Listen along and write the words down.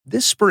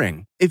This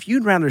spring, if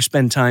you'd rather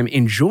spend time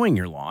enjoying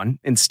your lawn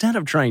instead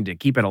of trying to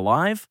keep it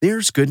alive,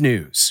 there's good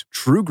news.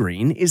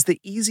 TruGreen is the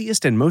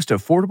easiest and most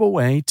affordable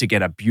way to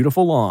get a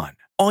beautiful lawn.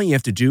 All you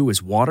have to do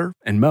is water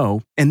and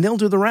mow, and they'll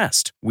do the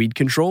rest. Weed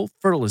control,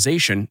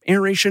 fertilization,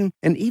 aeration,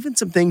 and even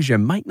some things you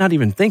might not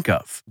even think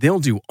of. They'll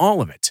do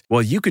all of it,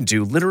 while you can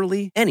do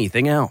literally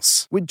anything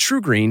else. With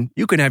TruGreen,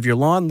 you can have your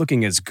lawn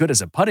looking as good as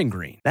a putting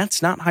green.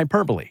 That's not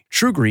hyperbole.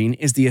 TruGreen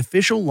is the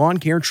official lawn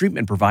care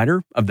treatment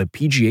provider of the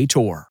PGA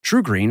Tour.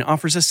 TruGreen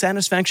offers a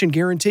satisfaction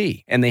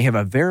guarantee, and they have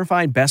a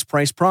verified best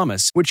price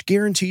promise, which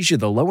guarantees you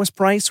the lowest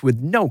price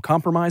with no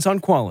compromise on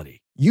quality.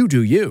 You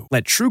do you.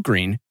 Let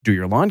TruGreen do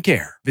your lawn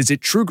care. Visit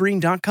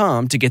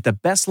TruGreen.com to get the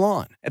best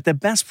lawn at the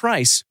best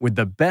price with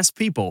the best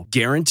people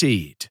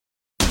guaranteed.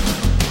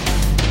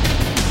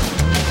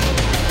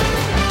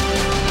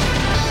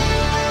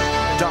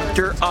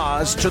 Dr.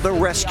 Oz to the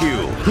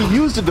rescue. He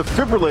used a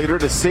defibrillator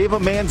to save a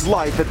man's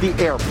life at the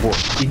airport.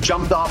 He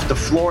jumped off the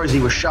floor as he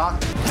was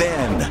shocked.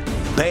 Then,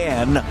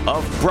 ban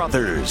of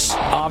brothers.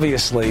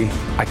 Obviously,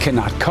 I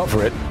cannot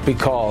cover it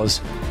because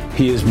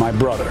he is my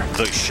brother.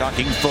 The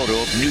shocking photo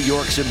of New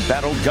York's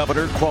embattled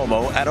Governor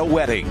Cuomo at a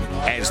wedding,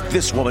 as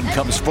this woman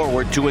comes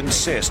forward to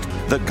insist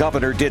the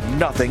governor did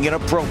nothing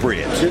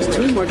inappropriate. There's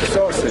too much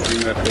sausage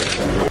in that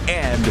picture.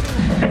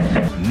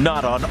 And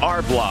not on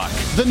our block.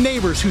 The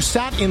neighbors who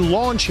sat in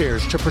lawn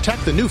chairs to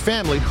protect the new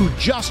family who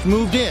just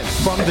moved in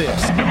from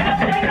this.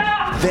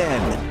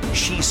 Then,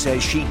 she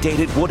says she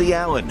dated Woody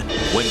Allen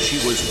when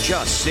she was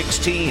just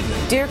 16.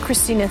 Dear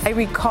Christina, I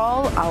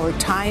recall our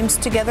times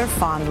together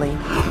fondly.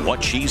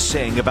 What she's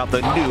saying about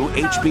the new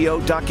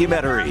HBO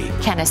documentary.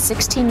 Can a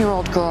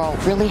 16-year-old girl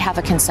really have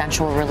a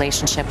consensual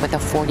relationship with a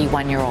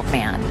 41-year-old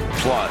man?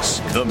 Plus,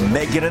 the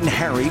Meghan and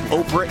Harry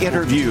Oprah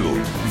interview.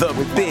 The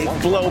big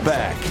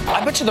blowback.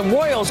 I bet you the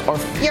royals are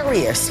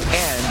furious.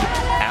 And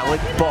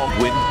Alec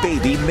Baldwin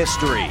baby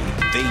mystery.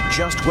 They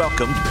just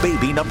welcomed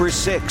baby number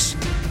 6.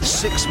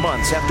 6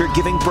 months after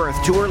giving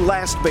birth to her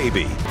last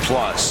baby.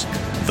 Plus,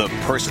 the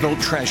personal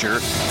treasure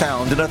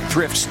found in a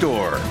thrift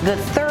store. The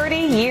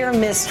 30-year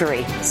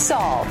mystery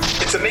solved.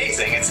 It's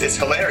amazing. It's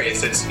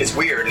hilarious. It's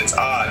weird. It's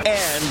odd.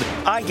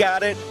 And I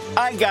got it.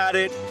 I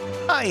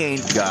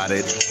ain't got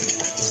it.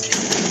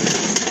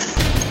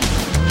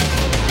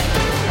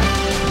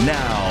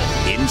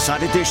 Now,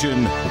 Inside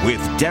Edition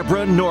with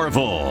Deborah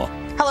Norville.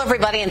 Hello,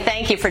 everybody, and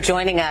thank you for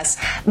joining us.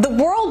 The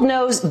world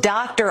knows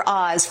Dr.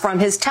 Oz from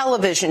his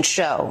television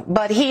show,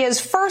 but he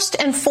is first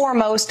and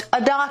foremost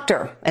a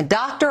doctor. And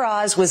Dr.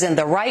 Oz was in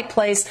the right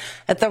place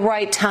at the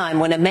right time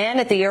when a man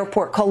at the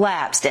airport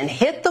collapsed and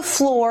hit the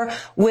floor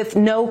with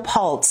no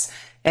pulse.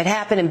 It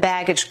happened in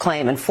baggage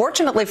claim, and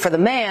fortunately for the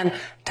man,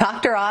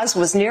 Dr. Oz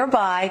was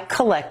nearby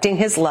collecting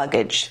his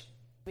luggage.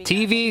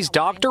 TV's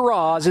Dr.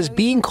 Oz is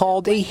being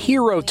called a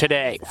hero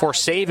today for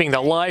saving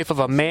the life of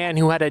a man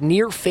who had a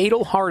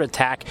near-fatal heart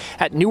attack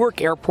at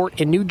Newark Airport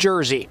in New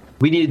Jersey.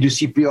 We needed to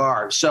do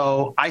CPR,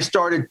 so I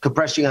started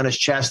compressing on his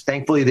chest.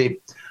 Thankfully, the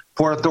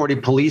Port Authority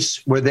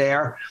police were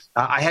there.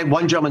 I had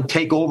one gentleman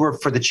take over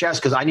for the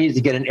chest because I needed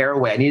to get an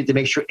airway. I needed to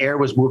make sure air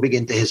was moving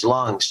into his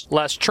lungs.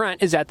 Les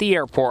Trent is at the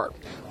airport.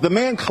 The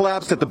man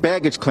collapsed at the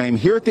baggage claim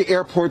here at the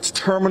airport's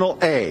Terminal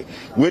A.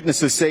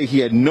 Witnesses say he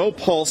had no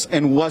pulse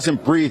and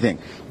wasn't breathing.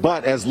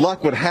 But as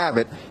luck would have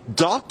it,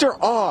 Dr.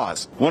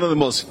 Oz, one of the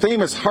most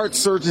famous heart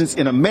surgeons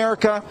in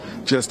America,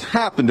 just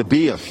happened to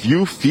be a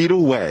few feet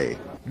away.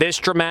 This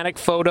dramatic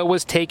photo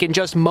was taken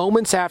just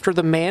moments after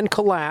the man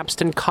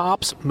collapsed and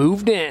cops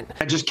moved in.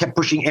 I just kept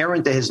pushing air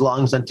into his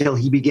lungs until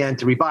he began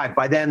to revive.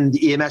 By then,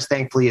 the EMS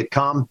thankfully had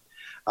come.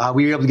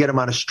 We were able to get him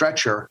on a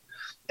stretcher.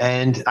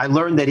 And I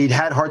learned that he'd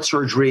had heart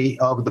surgery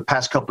over the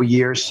past couple of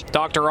years.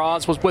 Dr.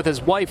 Oz was with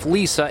his wife,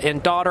 Lisa,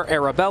 and daughter,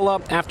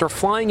 Arabella, after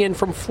flying in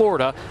from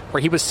Florida,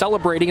 where he was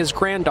celebrating his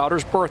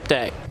granddaughter's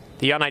birthday.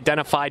 The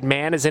unidentified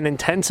man is in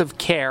intensive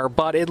care,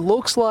 but it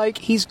looks like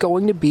he's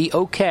going to be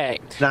okay.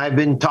 And I've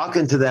been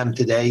talking to them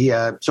today.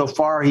 So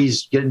far,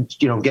 he's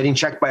getting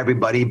checked by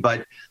everybody,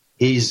 but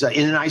he's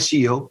in an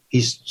ICU.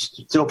 He's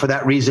still, for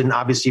that reason,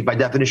 obviously, by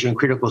definition, in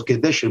critical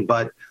condition,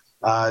 but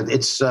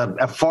it's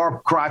a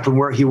far cry from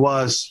where he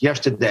was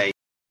yesterday.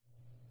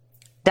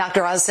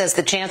 Dr. Oz says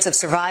the chance of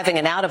surviving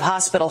an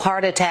out-of-hospital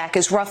heart attack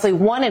is roughly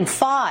 1 in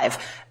 5.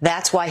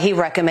 That's why he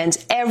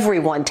recommends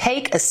everyone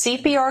take a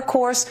CPR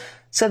course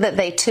so that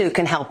they, too,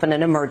 can help in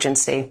an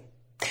emergency.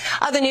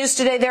 Other news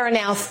today, there are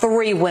now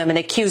 3 women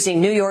accusing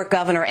New York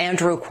Governor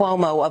Andrew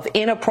Cuomo of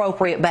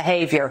inappropriate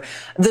behavior.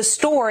 The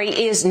story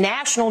is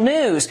national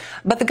news,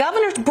 but the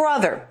governor's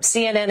brother,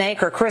 CNN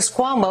anchor Chris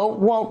Cuomo,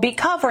 won't be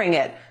covering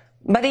it.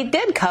 But he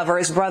did cover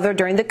his brother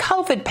during the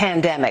COVID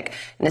pandemic.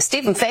 And as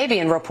Stephen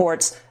Fabian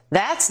reports,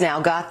 that's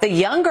now got the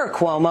younger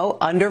Cuomo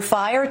under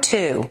fire,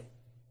 too.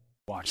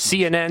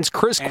 CNN's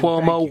Chris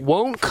Cuomo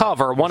won't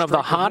cover one of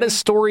the hottest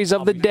stories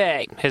of the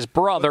day, his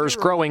brother's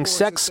growing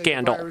sex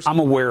scandal. I'm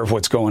aware of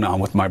what's going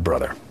on with my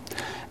brother.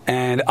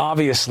 And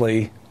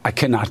obviously, I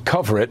cannot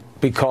cover it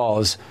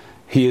because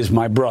he is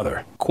my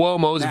brother.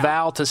 Cuomo's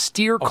vow to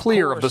steer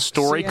clear of the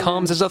story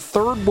comes as a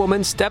third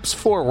woman steps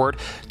forward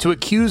to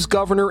accuse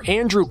Governor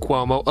Andrew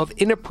Cuomo of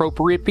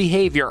inappropriate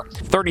behavior.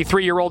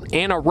 33-year-old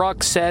Anna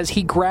Ruck says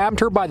he grabbed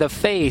her by the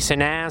face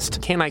and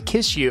asked, "Can I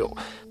kiss you?"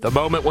 The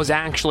moment was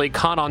actually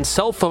caught on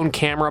cell phone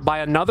camera by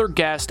another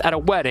guest at a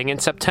wedding in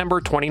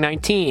September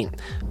 2019.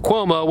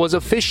 Cuomo was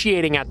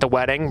officiating at the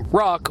wedding.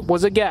 Ruck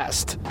was a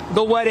guest.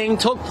 The wedding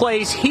took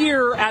place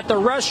here at the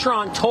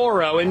restaurant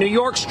Toro in New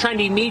York's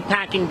trendy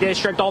meatpacking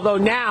district, although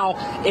now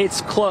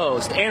it's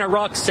closed. Anna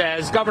Ruck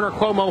says Governor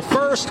Cuomo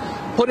first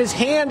put his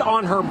hand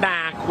on her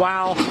back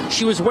while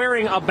she was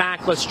wearing a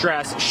backless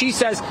dress. She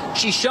says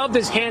she shoved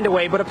his hand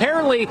away, but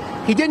apparently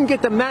he didn't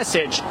get the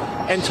message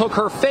and took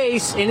her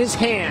face in his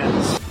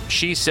hands.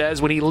 She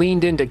says when he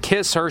leaned in to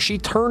kiss her, she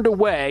turned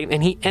away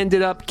and he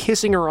ended up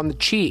kissing her on the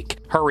cheek.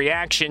 Her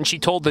reaction, she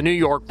told the New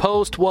York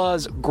Post,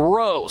 was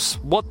gross.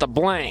 What the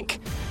blank?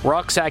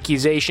 Ruck's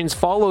accusations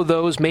follow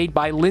those made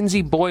by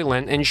Lindsey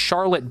Boylan and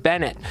Charlotte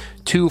Bennett,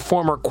 two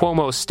former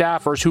Cuomo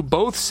staffers who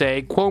both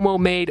say Cuomo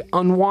made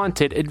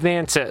unwanted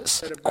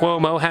advances.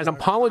 Cuomo has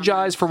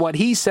apologized for what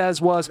he says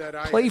was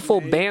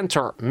playful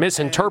banter,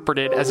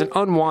 misinterpreted as an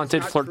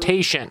unwanted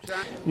flirtation.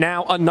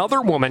 Now,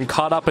 another woman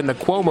caught up in the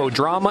Cuomo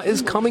drama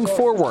is coming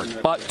forward,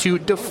 but to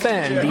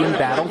defend the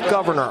embattled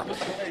governor.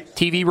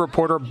 TV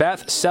reporter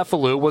Beth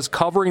Cefalu was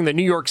covering the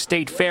New York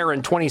State Fair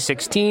in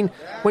 2016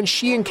 when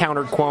she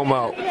encountered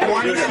Cuomo.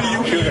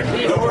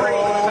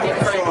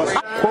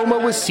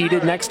 Cuomo was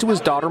seated next to his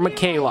daughter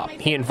Michaela.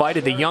 He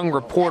invited the young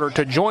reporter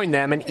to join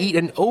them and eat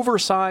an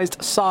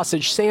oversized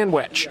sausage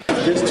sandwich.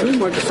 There's too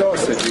much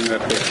sausage in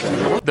that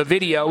picture. The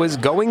video is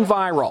going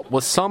viral,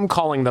 with some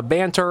calling the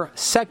banter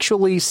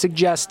sexually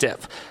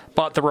suggestive.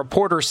 But the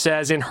reporter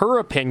says, in her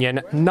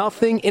opinion,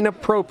 nothing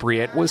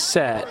inappropriate was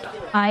said.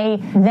 I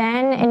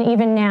then and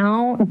even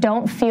now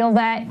don't feel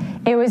that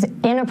it was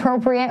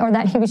inappropriate or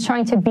that he was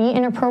trying to be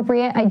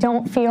inappropriate. I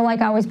don't feel like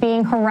I was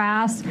being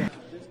harassed.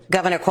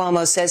 Governor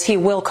Cuomo says he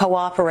will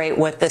cooperate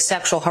with the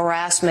sexual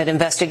harassment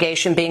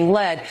investigation being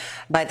led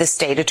by the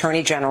state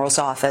attorney general's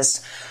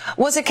office.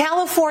 Was a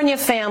California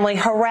family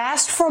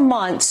harassed for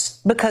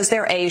months because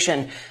they're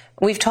Asian?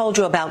 We've told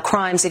you about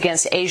crimes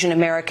against Asian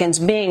Americans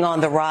being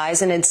on the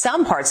rise, and in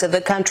some parts of the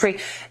country,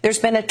 there's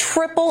been a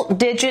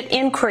triple-digit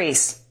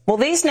increase. Well,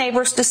 these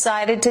neighbors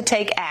decided to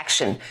take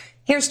action.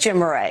 Here's Jim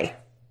Murray.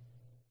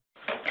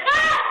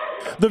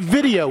 The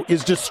video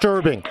is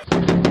disturbing.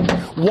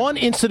 One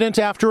incident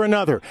after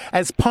another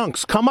as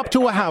punks come up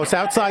to a house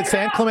outside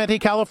San Clemente,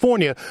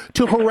 California,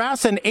 to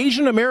harass an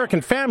Asian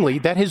American family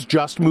that has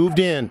just moved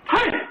in.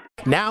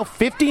 Now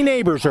 50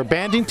 neighbors are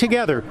banding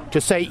together to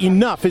say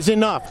enough is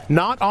enough,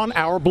 not on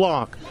our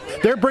block.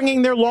 They're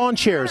bringing their lawn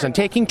chairs and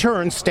taking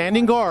turns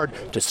standing guard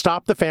to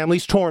stop the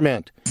family's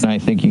torment. I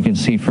think you can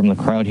see from the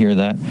crowd here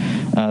that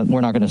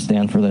we're not going to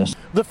stand for this.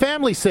 The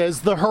family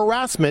says the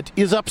harassment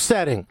is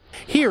upsetting.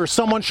 Here,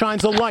 someone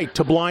shines a light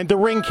to blind the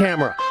Ring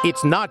camera.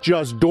 It's not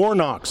just door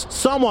knocks.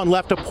 Someone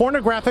left a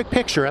pornographic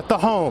picture at the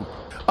home.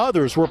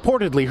 Others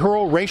reportedly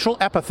hurl racial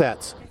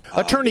epithets.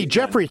 Attorney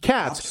Jeffrey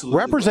Katz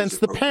represents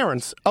the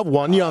parents of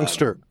one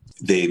youngster.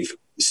 They've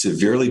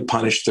severely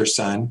punished their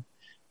son.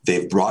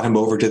 They've brought him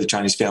over to the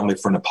Chinese family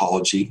for an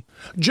apology.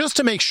 Just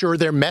to make sure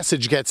their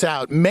message gets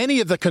out, many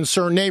of the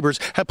concerned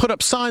neighbors have put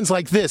up signs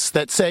like this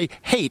that say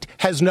hate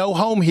has no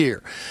home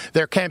here.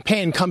 Their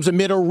campaign comes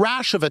amid a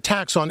rash of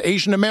attacks on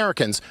Asian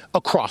Americans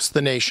across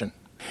the nation.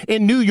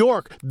 In New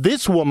York,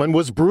 this woman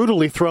was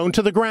brutally thrown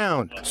to the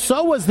ground.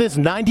 So was this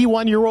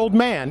 91-year-old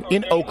man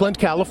in Oakland,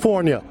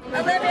 California.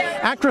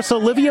 Actress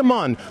Olivia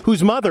Munn,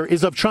 whose mother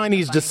is of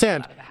Chinese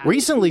descent,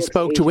 recently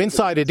spoke to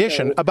Inside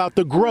Edition about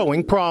the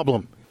growing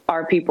problem.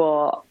 Our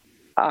people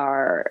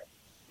are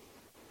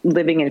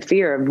living in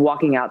fear of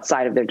walking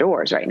outside of their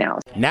doors right now.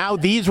 Now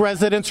these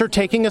residents are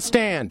taking a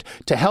stand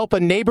to help a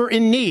neighbor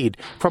in need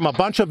from a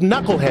bunch of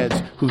knuckleheads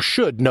who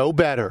should know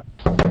better.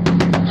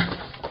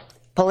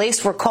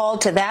 Police were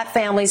called to that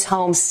family's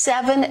home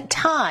 7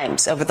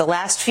 times over the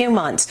last few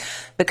months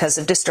because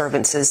of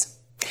disturbances.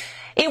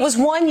 It was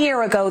 1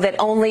 year ago that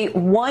only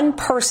one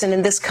person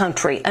in this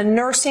country, a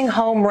nursing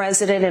home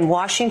resident in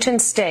Washington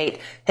state,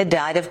 had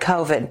died of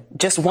COVID.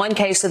 Just one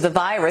case of the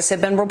virus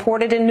had been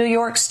reported in New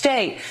York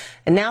State.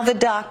 And now the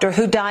doctor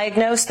who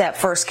diagnosed that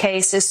first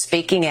case is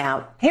speaking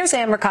out. Here's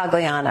Ann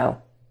Mercogliano.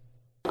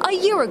 A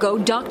year ago,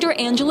 Dr.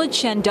 Angela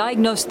Chen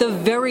diagnosed the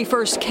very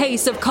first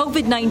case of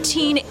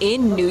COVID-19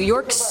 in New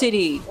York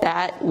City.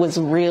 That was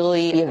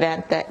really the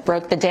event that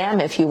broke the dam,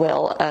 if you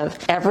will, of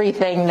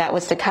everything that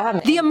was to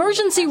come. The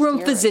emergency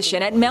room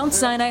physician at Mount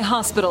Sinai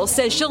Hospital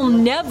says she'll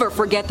never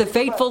forget the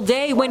fateful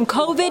day when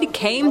COVID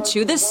came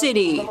to the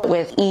city.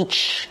 With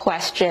each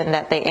question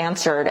that they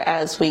answered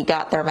as we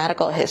got their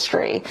medical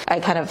history, I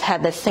kind of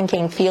had this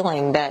sinking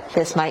feeling that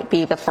this might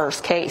be the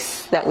first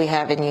case that we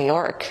have in New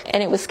York,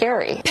 and it was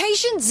scary.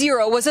 Patients Patient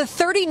Zero was a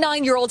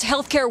 39-year-old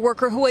healthcare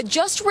worker who had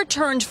just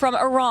returned from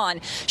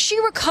Iran.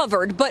 She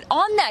recovered, but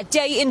on that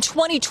day in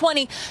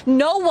 2020,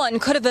 no one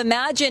could have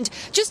imagined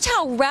just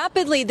how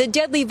rapidly the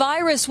deadly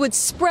virus would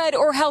spread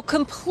or how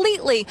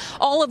completely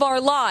all of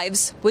our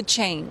lives would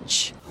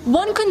change.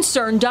 One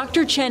concern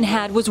Dr. Chen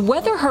had was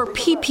whether her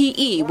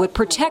PPE would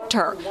protect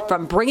her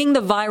from bringing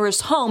the virus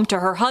home to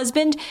her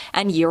husband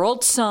and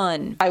year-old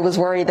son. I was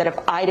worried that if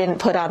I didn't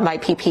put on my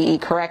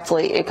PPE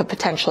correctly, it could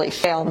potentially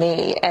fail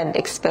me and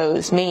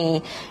expose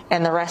me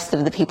and the rest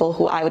of the people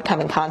who I would come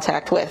in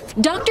contact with.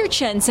 Dr.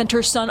 Chen sent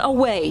her son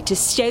away to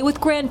stay with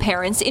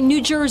grandparents in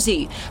New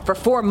Jersey. For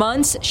 4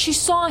 months, she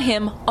saw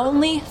him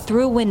only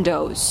through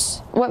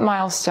windows. What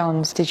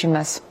milestones did you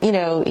miss? You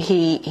know,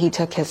 he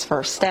took his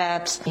first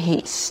steps.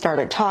 He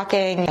started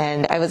talking,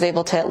 and I was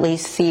able to at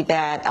least see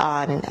that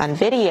on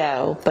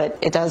video, but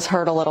it does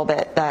hurt a little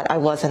bit that I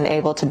wasn't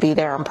able to be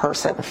there in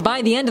person.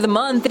 By the end of the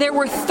month, there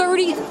were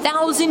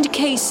 30,000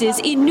 cases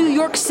in New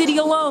York City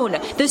alone.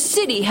 The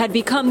city had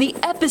become the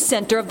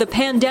epicenter of the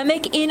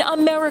pandemic in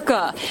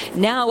America.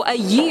 Now, a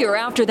year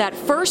after that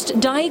first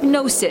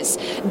diagnosis,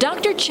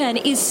 Dr. Chen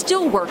is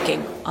still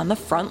working on the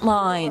front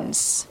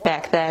lines.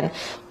 Back then,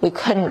 we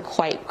couldn't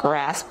quite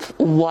grasp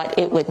what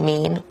it would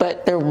mean,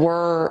 but there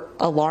were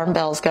alarm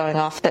bells going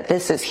off that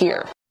this is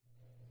here.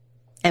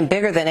 And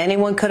bigger than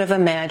anyone could have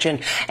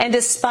imagined. And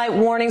despite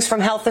warnings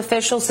from health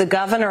officials, the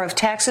governor of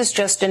Texas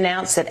just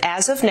announced that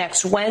as of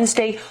next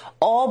Wednesday,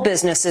 all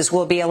businesses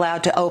will be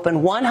allowed to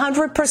open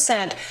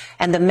 100%,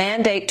 and the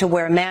mandate to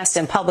wear masks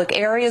in public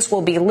areas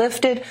will be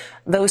lifted.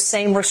 Those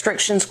same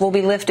restrictions will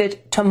be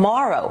lifted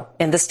tomorrow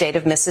in the state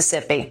of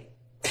Mississippi.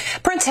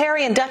 Prince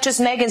Harry and Duchess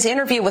Meghan's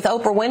interview with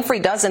Oprah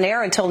Winfrey doesn't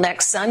air until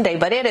next Sunday,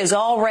 but it is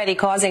already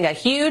causing a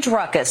huge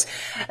ruckus.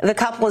 The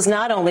couple is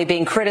not only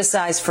being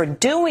criticized for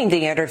doing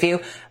the interview,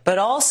 but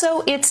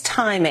also its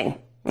timing.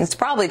 It's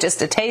probably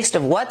just a taste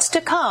of what's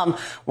to come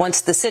once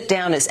the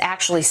sit-down is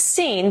actually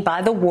seen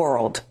by the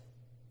world.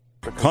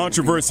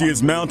 Controversy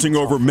is mounting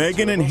over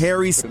Meghan and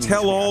Harry's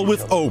tell-all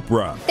with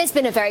Oprah. There's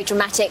been a very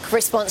dramatic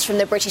response from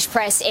the British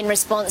press in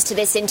response to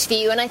this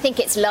interview, and I think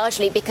it's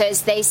largely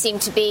because they seem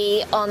to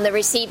be on the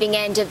receiving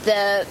end of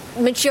the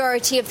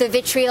majority of the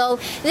vitriol.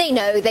 They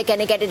know they're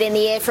going to get it in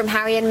the ear from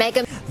Harry and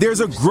Meghan. There's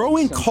a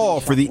growing call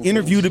for the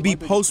interview to be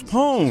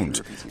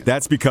postponed.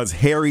 That's because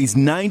Harry's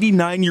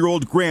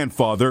 99-year-old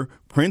grandfather,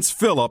 Prince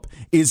Philip,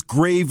 is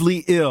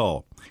gravely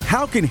ill.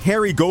 How can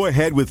Harry go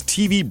ahead with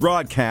TV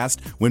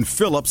broadcast when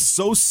Philip's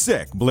so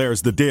sick,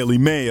 blares the Daily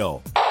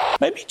Mail.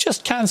 Maybe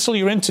just cancel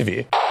your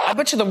interview. I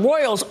bet you the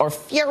royals are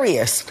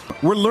furious.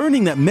 We're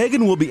learning that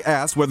Meghan will be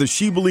asked whether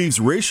she believes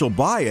racial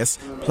bias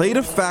played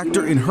a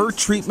factor in her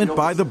treatment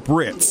by the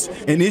Brits,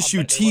 an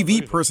issue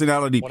TV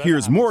personality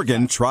Piers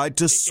Morgan tried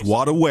to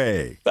swat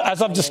away. But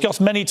as I've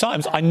discussed many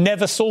times, I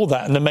never saw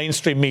that in the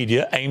mainstream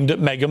media aimed at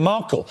Meghan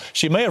Markle.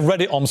 She may have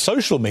read it on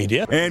social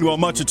media. And while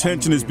much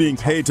attention is being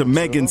paid to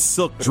Meghan's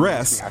silk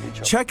dress,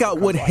 check out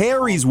what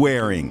Harry's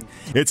wearing.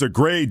 It's a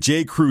gray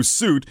J.Crew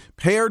suit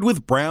paired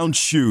with brown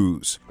shoes.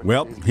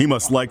 Well, he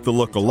must like the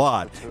look a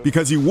lot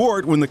because he wore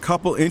it when the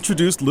couple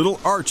introduced little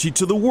Archie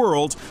to the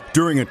world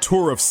during a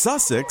tour of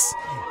Sussex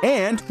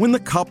and when the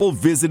couple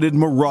visited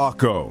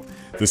Morocco.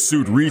 The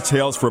suit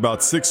retails for about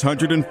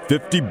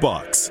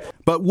 $650.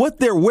 But what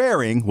they're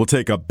wearing will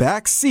take a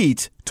back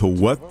seat to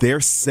what they're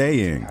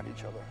saying.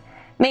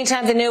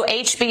 Meantime, the new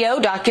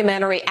HBO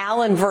documentary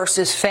Allen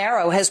vs.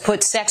 Farrow has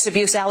put sex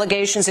abuse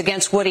allegations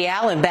against Woody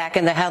Allen back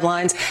in the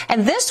headlines.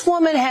 And this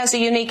woman has a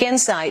unique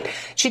insight.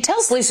 She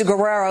tells Lisa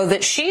Guerrero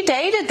that she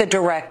dated the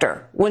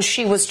director when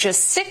she was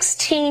just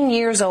 16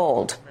 years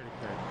old.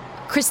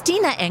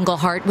 Christina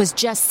Engelhardt was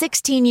just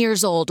 16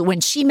 years old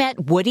when she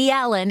met Woody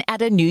Allen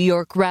at a New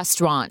York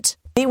restaurant.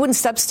 He wouldn't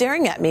stop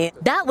staring at me.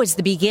 That was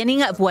the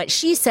beginning of what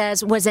she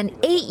says was an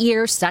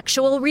 8-year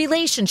sexual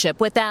relationship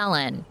with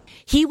Allen.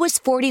 He was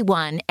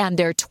 41, and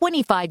their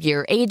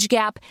 25-year age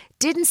gap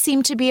didn't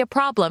seem to be a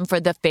problem for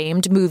the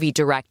famed movie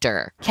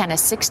director. Can a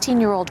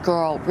 16-year-old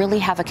girl really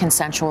have a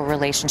consensual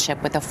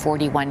relationship with a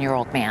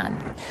 41-year-old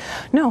man?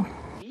 No.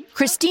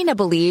 Christina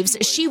believes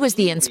she was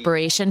the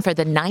inspiration for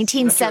the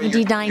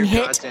 1979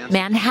 hit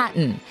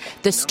Manhattan,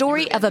 the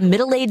story of a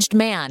middle-aged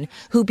man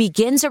who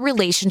begins a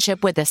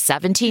relationship with a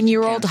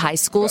 17-year-old high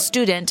school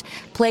student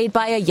played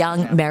by a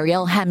young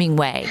Mariel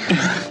Hemingway.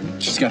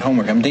 She's got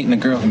homework. I'm dating a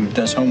girl who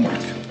does homework.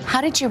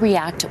 How did you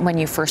react when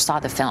you first saw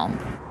the film?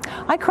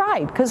 I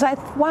cried because I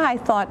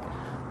thought,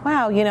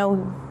 wow, you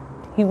know,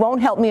 he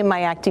won't help me in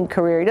my acting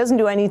career. He doesn't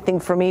do anything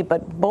for me,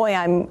 but boy,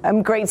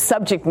 I'm great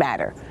subject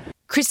matter.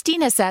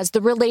 Christina says the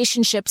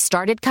relationship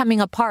started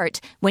coming apart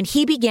when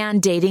he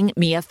began dating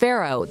Mia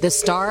Farrow, the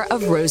star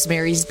of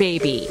Rosemary's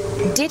Baby.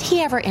 Did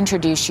he ever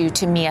introduce you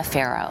to Mia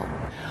Farrow?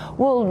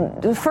 Well,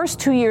 the first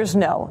 2 years,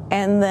 no.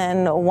 And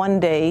then one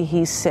day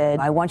he said,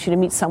 I want you to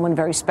meet someone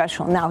very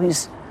special. Now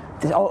he's,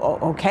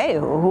 okay,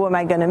 who am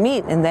I going to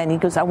meet? And then he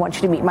goes, I want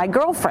you to meet my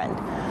girlfriend.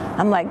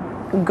 I'm like,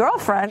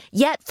 girlfriend.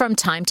 Yet from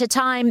time to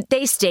time,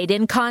 they stayed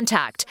in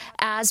contact,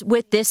 as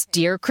with this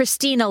Dear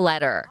Christina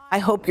letter. I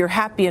hope you're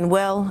happy and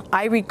well.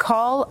 I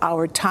recall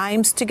our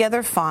times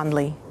together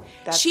fondly.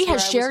 She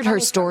has shared her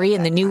story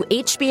in the new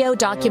HBO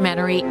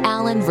documentary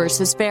Allen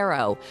vs.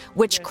 Farrow,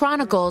 which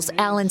chronicles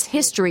Allen's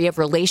history of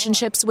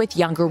relationships with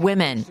younger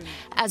women,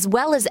 as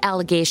well as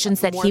allegations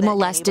that he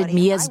molested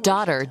Mia's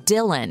daughter,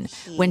 Dylan,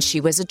 when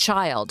she was a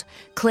child,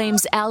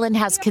 claims Allen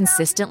has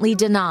consistently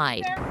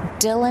denied.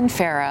 Dylan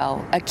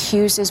Farrow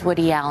accuses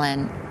Woody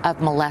Allen of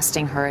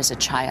molesting her as a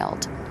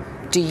child.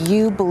 Do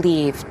you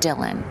believe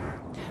Dylan?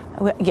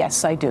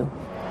 Yes, I do.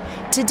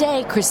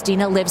 Today,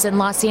 Christina lives in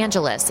Los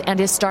Angeles and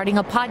is starting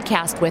a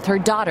podcast with her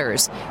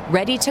daughters,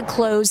 ready to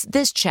close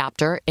this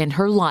chapter in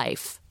her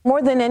life.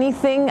 More than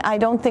anything, I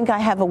don't think I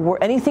have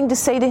anything to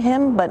say to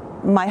him,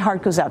 but my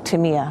heart goes out to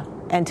Mia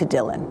and to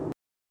Dylan.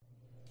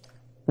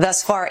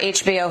 Thus far,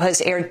 HBO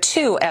has aired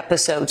 2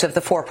 episodes of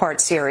the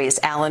 4-part series,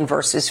 Allen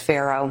vs.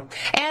 Farrow.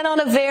 And on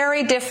a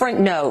very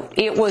different note,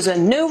 it was a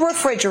new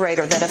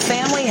refrigerator that a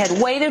family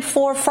had waited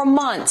for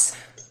months.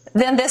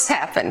 Then this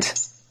happened.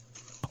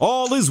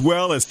 All is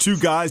well as 2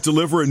 guys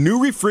deliver a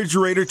new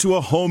refrigerator to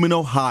a home in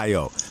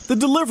Ohio. The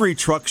delivery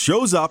truck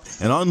shows up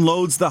and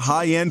unloads the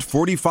high-end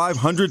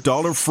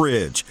 $4,500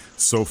 fridge.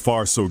 So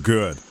far, so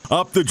good.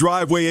 Up the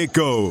driveway it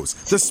goes,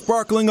 the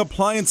sparkling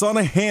appliance on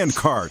a hand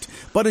cart.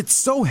 But it's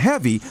so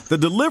heavy, the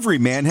delivery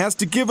man has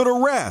to give it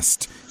a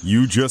rest.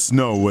 You just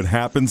know what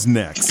happens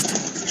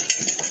next.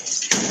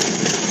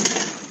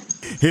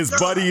 His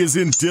buddy is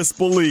in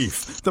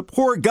disbelief. The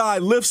poor guy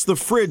lifts the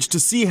fridge to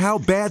see how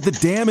bad the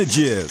damage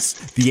is.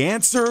 The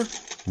answer?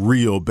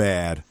 Real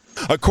bad.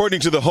 According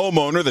to the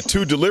homeowner, the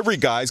 2 delivery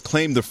guys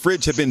claimed the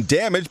fridge had been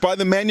damaged by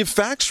the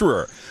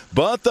manufacturer.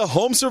 But the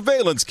home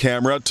surveillance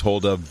camera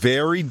told a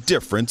very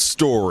different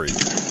story.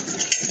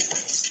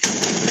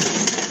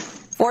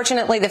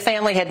 Fortunately, the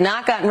family had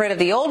not gotten rid of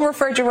the old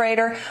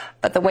refrigerator,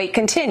 but the wait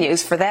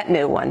continues for that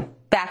new one.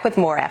 Back with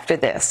more after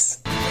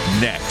this.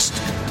 Next,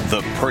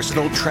 the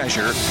personal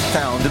treasure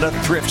found in a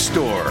thrift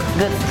store.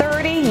 The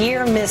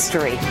 30-year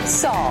mystery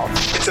solved.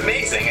 It's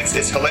amazing.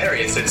 It's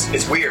hilarious.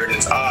 It's weird.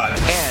 It's odd.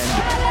 And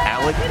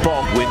Alec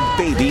Baldwin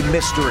baby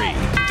mystery.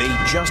 They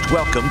just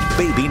welcomed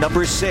baby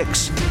number 6.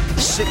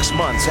 6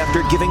 months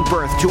after giving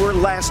birth to her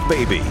last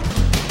baby.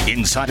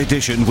 Inside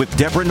Edition with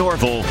Deborah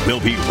Norville.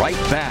 We'll be right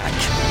back.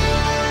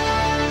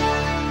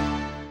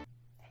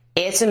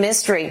 It's a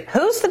mystery.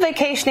 Who's the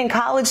vacationing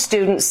college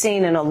student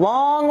seen in a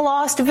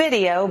long-lost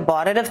video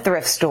bought at a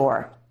thrift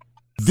store?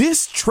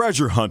 This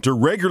treasure hunter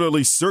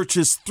regularly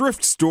searches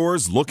thrift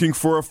stores looking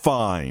for a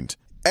find.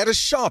 At a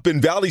shop in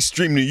Valley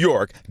Stream, New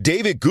York,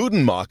 David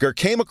Gudenmacher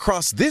came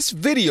across this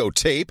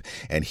videotape,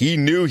 and he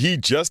knew he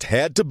just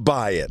had to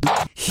buy it.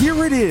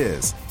 Here it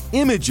is.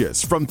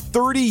 Images from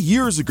 30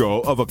 years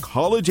ago of a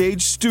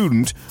college-age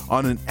student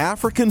on an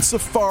African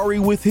safari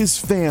with his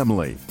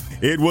family.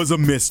 It was a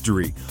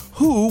mystery.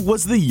 Who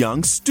was the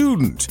young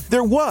student?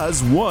 There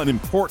was one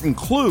important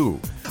clue.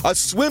 A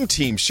swim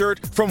team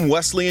shirt from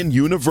Wesleyan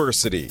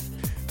University.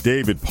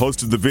 David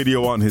posted the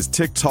video on his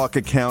TikTok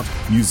account,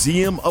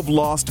 Museum of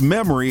Lost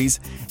Memories,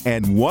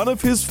 and one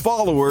of his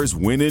followers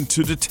went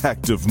into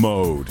detective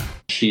mode.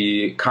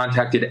 She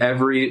contacted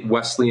every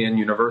Wesleyan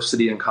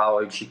University and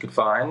college she could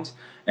find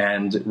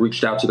and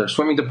reached out to their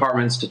swimming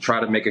departments to try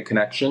to make a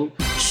connection.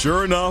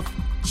 Sure enough,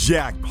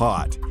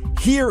 jackpot.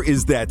 Here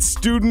is that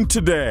student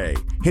today.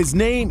 His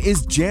name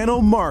is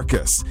Jano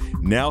Marcus.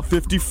 Now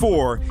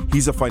 54,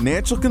 he's a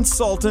financial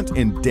consultant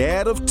and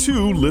dad of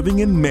 2 living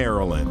in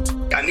Maryland.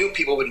 I knew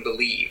people wouldn't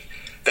believe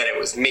that it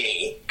was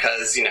me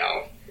because,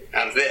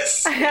 I'm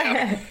this,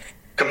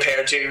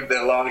 compared to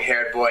the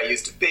long-haired boy I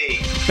used to be.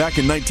 Back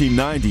in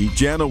 1990,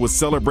 Jano was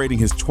celebrating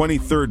his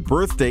 23rd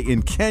birthday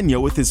in Kenya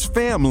with his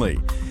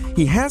family.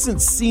 He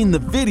hasn't seen the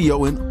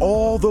video in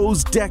all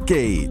those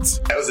decades.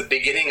 That was the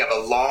beginning of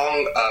a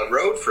long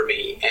road for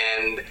me,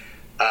 and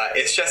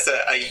it's just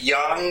a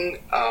young,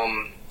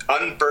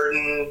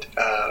 unburdened,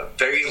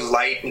 very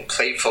light and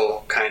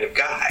playful kind of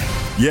guy.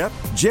 Yep,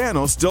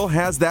 Jano still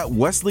has that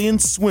Wesleyan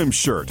swim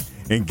shirt.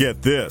 And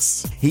get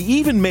this, he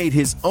even made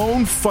his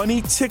own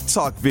funny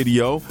TikTok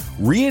video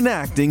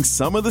reenacting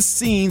some of the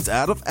scenes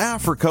out of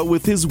Africa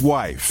with his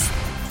wife.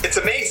 It's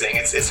amazing.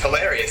 It's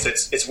hilarious.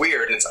 It's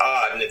weird and it's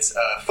odd and it's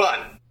fun.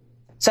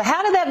 So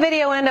how did that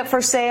video end up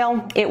for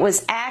sale? It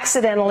was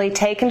accidentally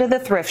taken to the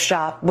thrift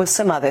shop with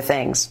some other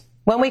things.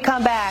 When we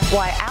come back,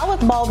 why Alec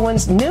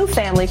Baldwin's new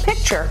family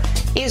picture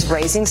is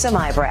raising some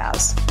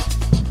eyebrows.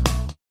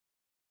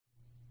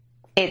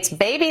 It's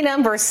baby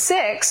number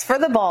 6 for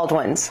the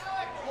Baldwins.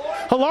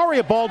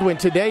 Hilaria Baldwin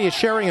today is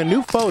sharing a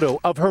new photo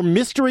of her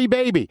mystery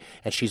baby,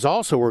 and she's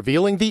also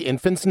revealing the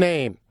infant's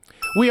name.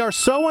 We are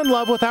so in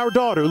love with our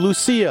daughter,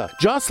 Lucia.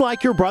 Just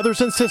like your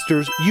brothers and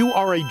sisters, you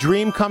are a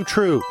dream come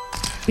true.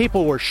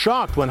 People were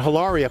shocked when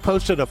Hilaria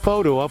posted a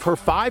photo of her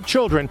 5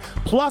 children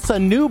plus a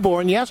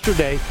newborn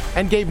yesterday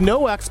and gave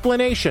no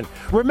explanation.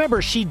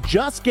 Remember, she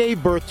just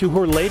gave birth to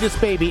her latest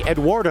baby,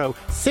 Eduardo,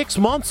 6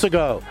 months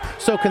ago.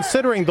 So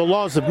considering the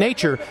laws of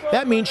nature,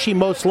 that means she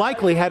most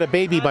likely had a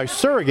baby by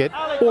surrogate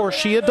or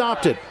she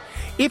adopted.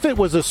 If it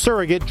was a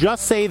surrogate,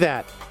 just say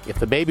that. If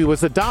the baby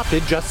was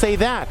adopted, just say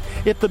that.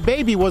 If the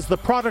baby was the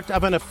product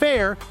of an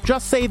affair,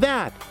 just say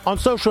that. On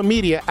social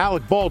media,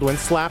 Alec Baldwin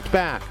slapped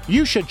back.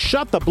 You should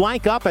shut the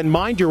blank up and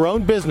mind your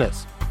own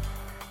business.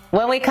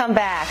 When we come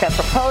back, a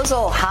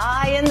proposal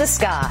high in the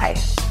sky.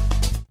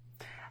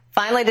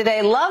 Finally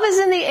today, love is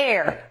in the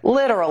air,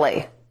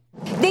 literally.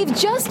 They've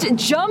just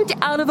jumped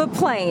out of a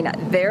plane.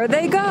 There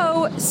they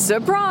go.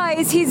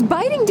 Surprise, he's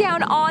biting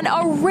down on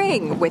a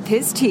ring with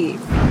his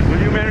teeth.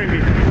 Will you marry me?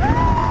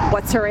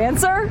 What's her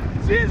answer?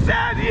 She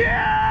said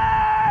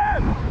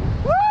yes!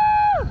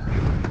 Woo!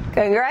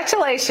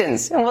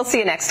 Congratulations, and we'll see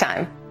you next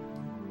time.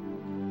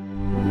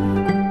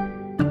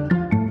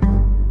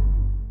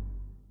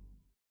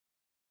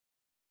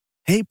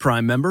 Hey,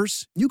 Prime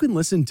members, you can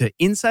listen to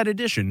Inside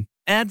Edition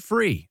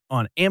ad-free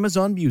on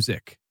Amazon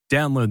Music.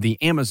 Download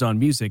the Amazon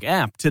Music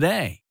app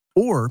today.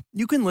 Or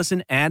you can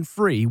listen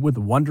ad-free with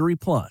Wondery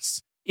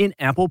Plus in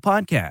Apple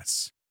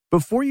Podcasts.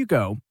 Before you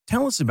go,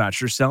 tell us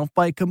about yourself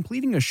by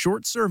completing a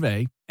short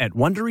survey at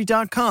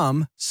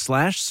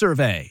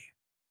Wondery.com/survey.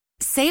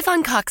 Save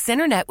on Cox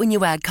Internet when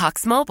you add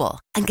Cox Mobile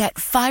and get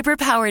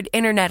fiber-powered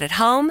internet at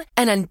home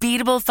and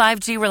unbeatable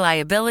 5G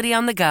reliability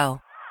on the go.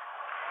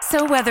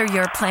 So whether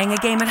you're playing a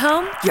game at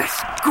home,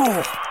 Yes,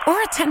 goal.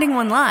 or attending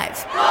one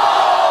live,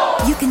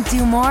 you can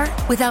do more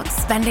without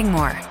spending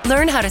more.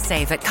 Learn how to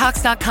save at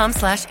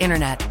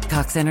Cox.com/internet.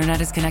 Cox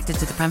Internet is connected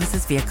to the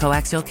premises via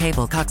coaxial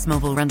cable. Cox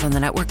Mobile runs on the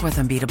network with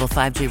unbeatable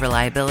 5G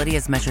reliability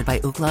as measured by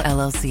Ookla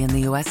LLC in the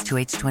U.S.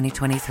 2H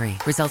 2023.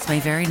 Results may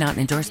vary, not an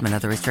endorsement.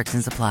 Other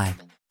restrictions apply.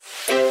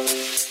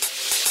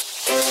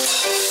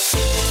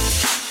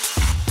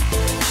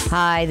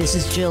 Hi, this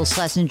is Jill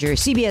Schlesinger,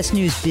 CBS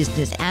News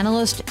business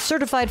analyst,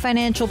 certified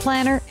financial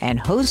planner,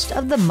 and host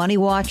of the Money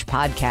Watch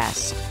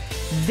podcast.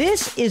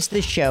 This is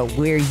the show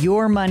where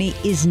your money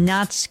is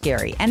not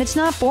scary and it's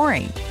not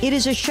boring. It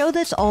is a show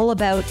that's all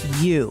about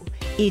you.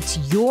 It's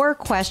your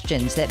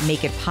questions that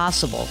make it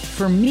possible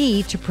for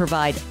me to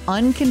provide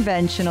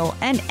unconventional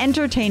and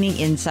entertaining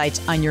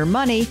insights on your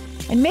money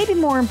and maybe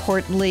more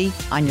importantly,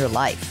 on your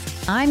life.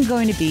 I'm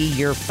going to be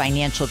your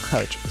financial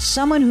coach,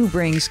 someone who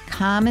brings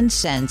common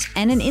sense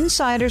and an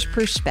insider's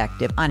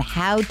perspective on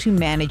how to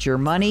manage your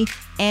money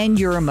and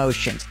your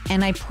emotions.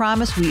 And I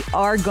promise we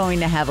are going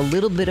to have a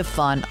little bit of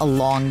fun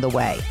along the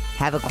way.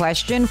 Have a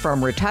question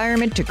from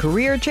retirement to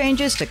career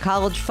changes to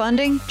college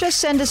funding? Just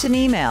send us an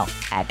email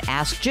at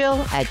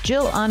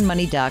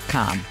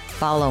AskJill@JillOnMoney.com.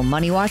 Follow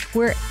Money Watch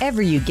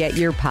wherever you get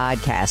your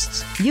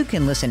podcasts. You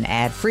can listen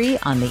ad-free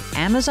on the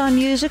Amazon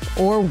Music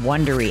or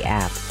Wondery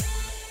app.